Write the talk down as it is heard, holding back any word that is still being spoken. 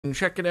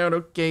Check it out.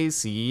 Okay,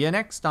 see you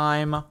next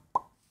time.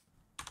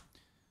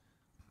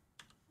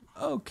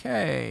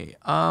 Okay.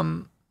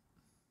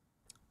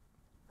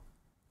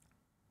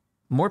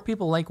 More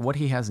people like what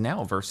he has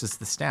now versus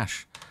the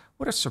stash.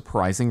 What a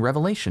surprising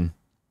revelation.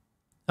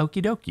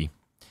 Okie dokie.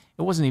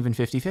 It wasn't even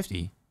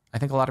 50-50. I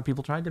think a lot of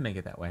people tried to make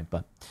it that way,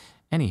 but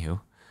anywho.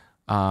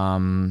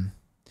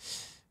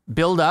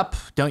 Build up,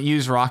 don't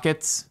use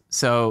rockets.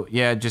 So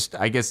yeah, just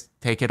I guess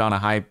take it on a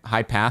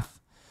high path.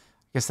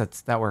 I guess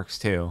that works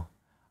too.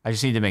 I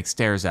just need to make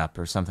stairs up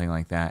or something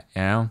like that,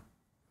 you know?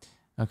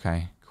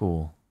 Okay,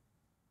 cool.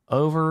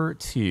 Over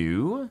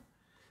to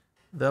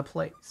the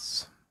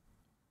place.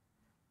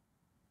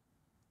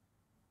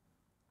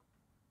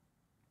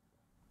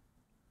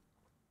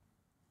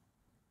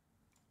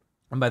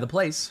 And by the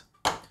place,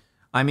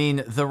 I mean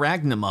the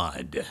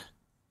Ragnamod.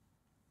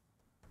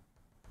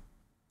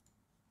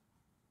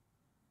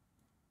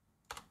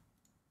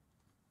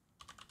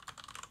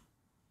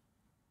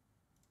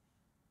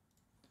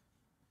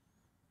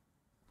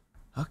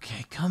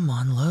 Okay, come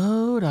on,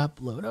 load up,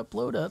 load up,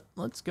 load up.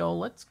 Let's go,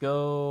 let's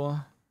go.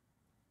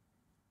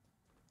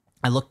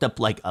 I looked up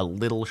like a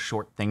little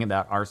short thing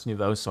about Ars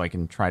Nouveau so I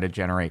can try to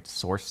generate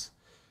source.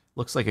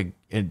 Looks like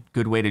a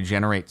good way to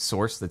generate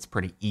source that's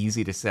pretty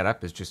easy to set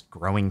up is just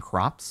growing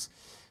crops.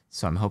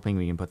 So I'm hoping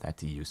we can put that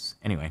to use.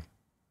 Anyway.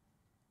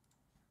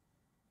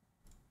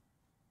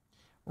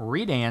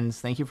 Redans,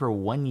 thank you for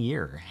 1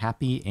 year.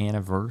 Happy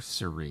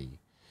anniversary.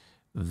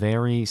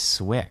 Very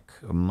swick.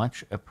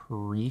 Much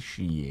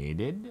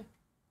appreciated.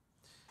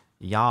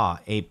 Yeah,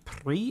 a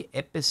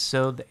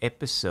pre-episode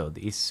episode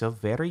is so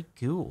very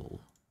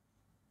cool.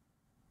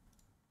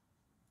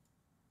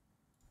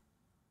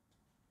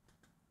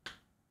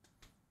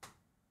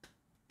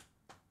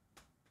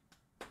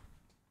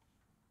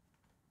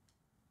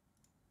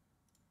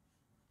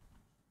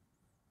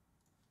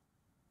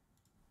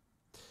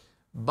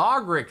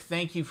 Bogrick,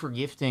 thank you for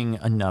gifting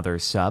another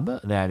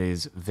sub. That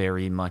is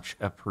very much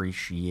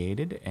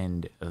appreciated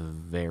and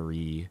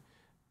very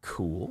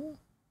cool.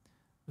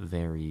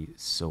 Very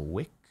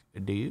swick,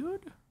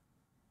 dude.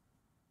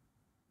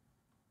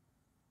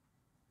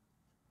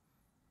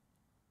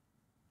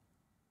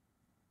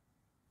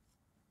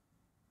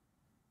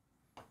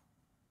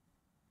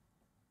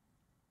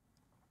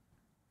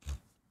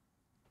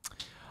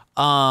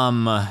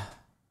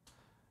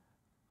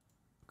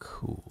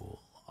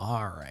 Cool.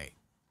 All right.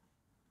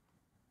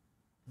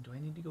 Do I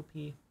need to go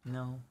pee?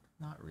 No,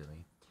 not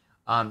really.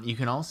 You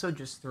can also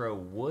just throw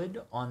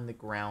wood on the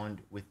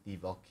ground with the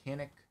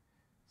volcanic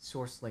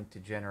source link to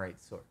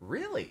generate source.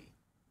 Really?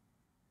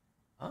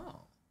 Oh,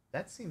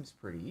 that seems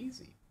pretty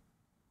easy.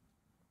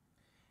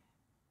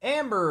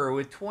 Amber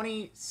with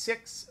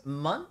 26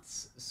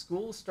 months.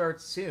 School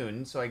starts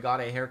soon, so I got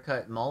a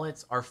haircut.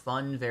 Mullets are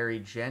fun, very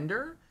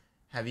gender.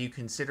 Have you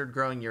considered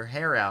growing your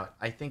hair out?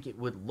 I think it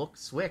would look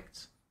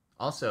swicked.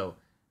 Also,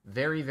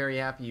 very, very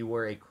happy you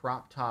wear a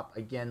crop top.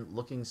 Again,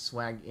 looking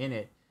swag in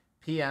it.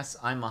 P.S.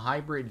 I'm a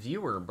hybrid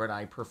viewer, but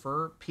I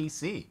prefer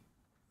PC.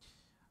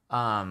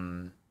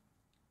 I've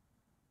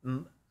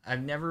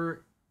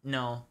never...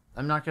 No,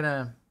 I'm not going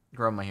to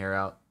grow my hair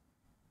out.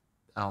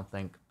 I don't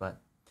think, but...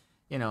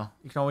 You know,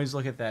 you can always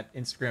look at that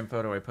Instagram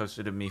photo I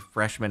posted of me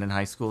freshman in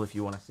high school if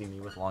you want to see me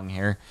with long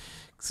hair.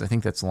 Because I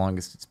think that's the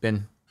longest it's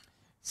been.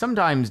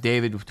 Sometimes,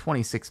 David, with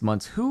 26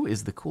 months, who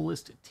is the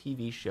coolest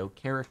TV show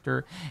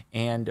character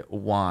and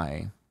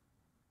why?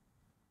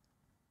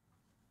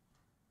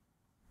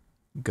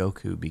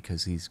 Goku,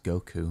 because he's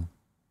Goku.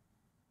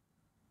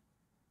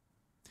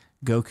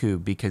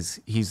 Goku, because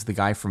he's the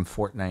guy from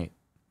Fortnite.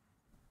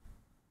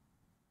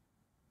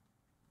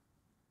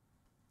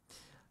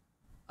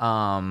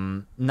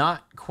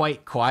 Not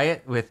quite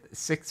quiet with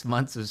 6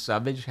 months of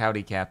subbage.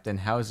 Howdy, Captain.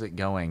 How's it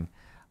going?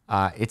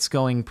 It's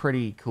going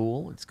pretty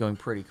cool. It's going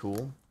pretty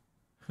cool.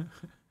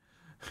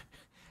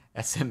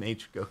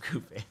 SMH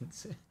Goku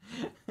fans.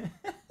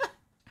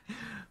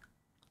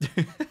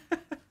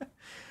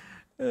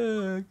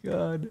 Oh,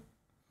 God.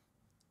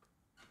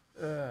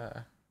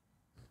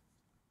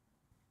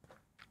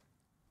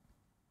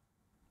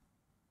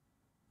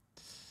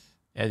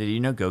 Yeah, did you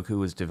know Goku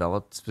was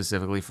developed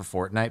specifically for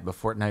Fortnite? But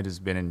Fortnite has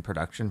been in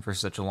production for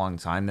such a long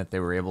time that they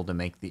were able to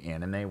make the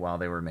anime while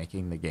they were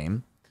making the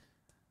game.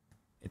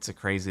 It's a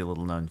crazy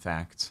little known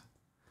fact.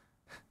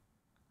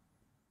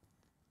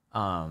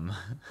 Not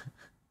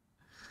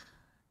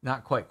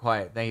quite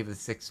quiet. Thank you for the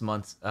 6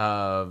 months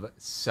of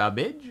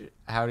subbage.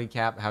 Howdy,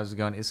 Cap. How's it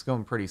going? It's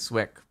going pretty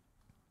swick.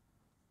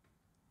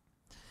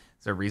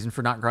 Is there a reason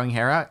for not growing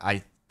hair out?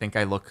 I think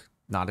I look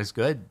not as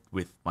good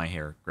with my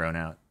hair grown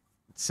out.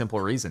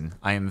 Simple reason.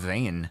 I am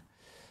vain.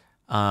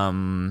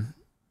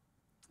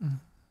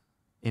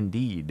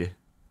 Indeed.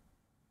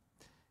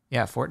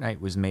 Yeah, Fortnite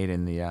was made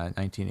in the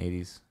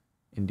 1980s.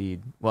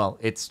 Indeed. Well,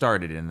 it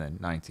started in the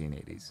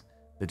 1980s,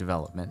 the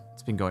development.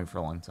 It's been going for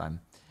a long time.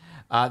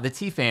 The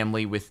T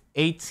family with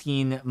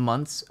 18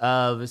 months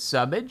of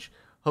subbage.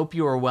 Hope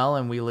you are well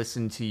and we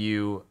listen to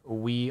you.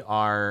 We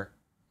are...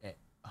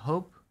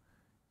 Hope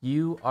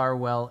You are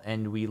well,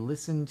 and we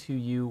listen to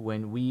you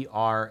when we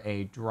are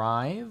a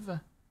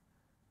drive.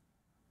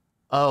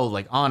 Oh,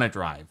 like on a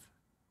drive.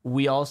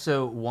 We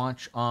also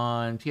watch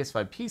on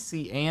PS5,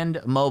 PC,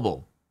 and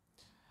mobile.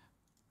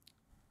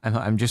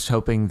 I'm just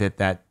hoping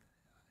that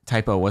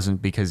typo wasn't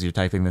because you're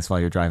typing this while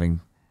you're driving.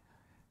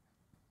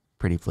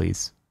 Pretty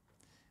please.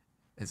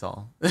 Is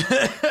all.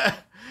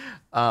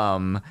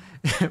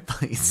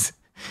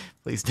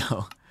 Please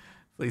don't.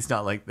 Please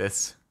not like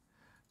this.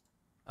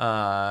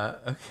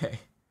 Okay.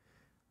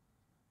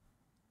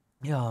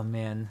 Oh,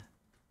 man.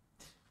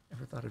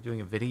 Ever thought of doing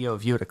a video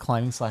of you at a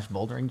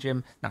climbing/bouldering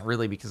gym? Not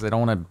really, because I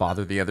don't want to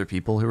bother the other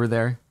people who are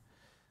there.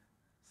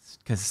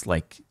 Because,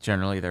 like,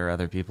 generally there are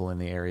other people in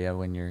the area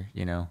when you're,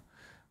 you know,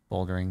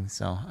 bouldering.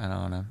 So I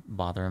don't want to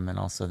bother them. And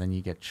also then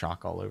you get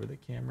chalk all over the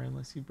camera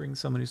unless you bring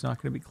someone who's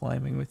not going to be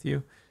climbing with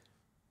you.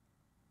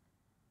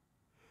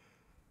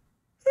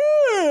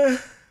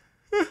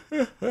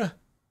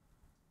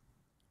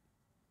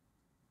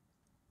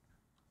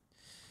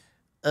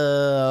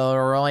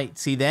 Right.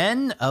 See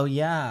then? Oh,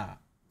 yeah.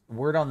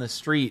 Word on the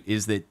street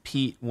is that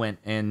Pete went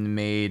and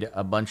made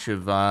a bunch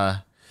of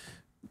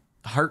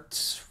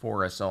hearts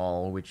for us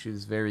all, which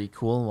is very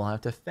cool. We'll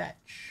have to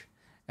fetch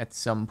at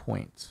some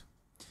point.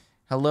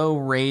 Hello,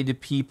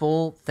 raid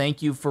people.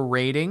 Thank you for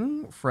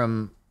raiding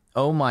from...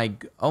 Oh my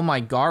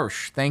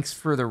gosh. Thanks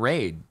for the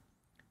raid.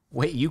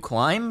 Wait, you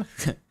climb?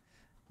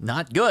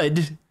 Not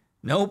good.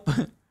 Nope.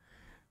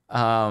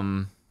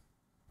 But,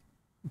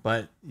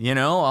 you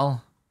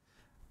know,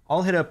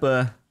 I'll hit up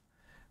a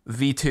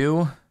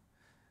V2.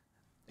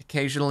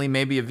 Occasionally,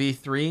 maybe a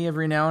V3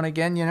 every now and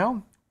again, you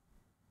know?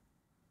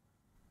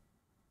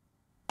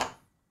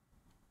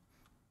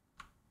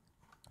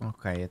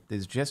 Okay, it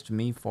is just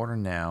me for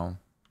now.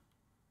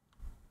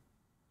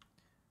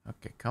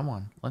 Okay, come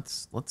on.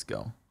 Let's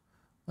go.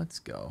 Let's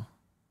go.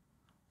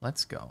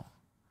 Let's go.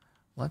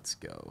 Let's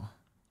go.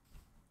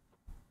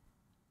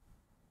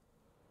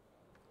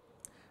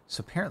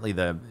 So apparently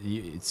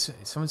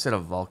someone said a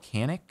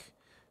volcanic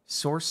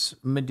source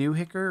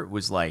Meduhicker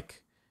was like,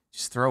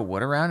 just throw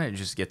wood around it and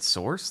just get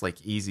source,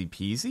 like easy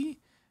peasy.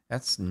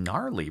 That's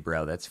gnarly,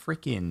 bro. That's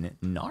freaking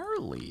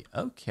gnarly.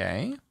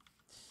 Okay.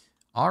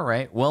 All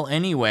right. Well,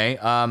 anyway,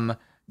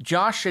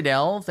 Josh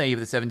Shadell, thank you for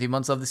the 17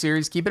 months of the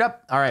series. Keep it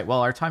up. All right.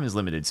 Well, our time is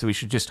limited, so we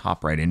should just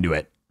hop right into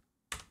it.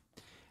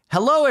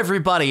 Hello,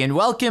 everybody, and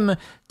welcome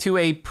to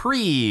a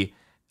Ragnamod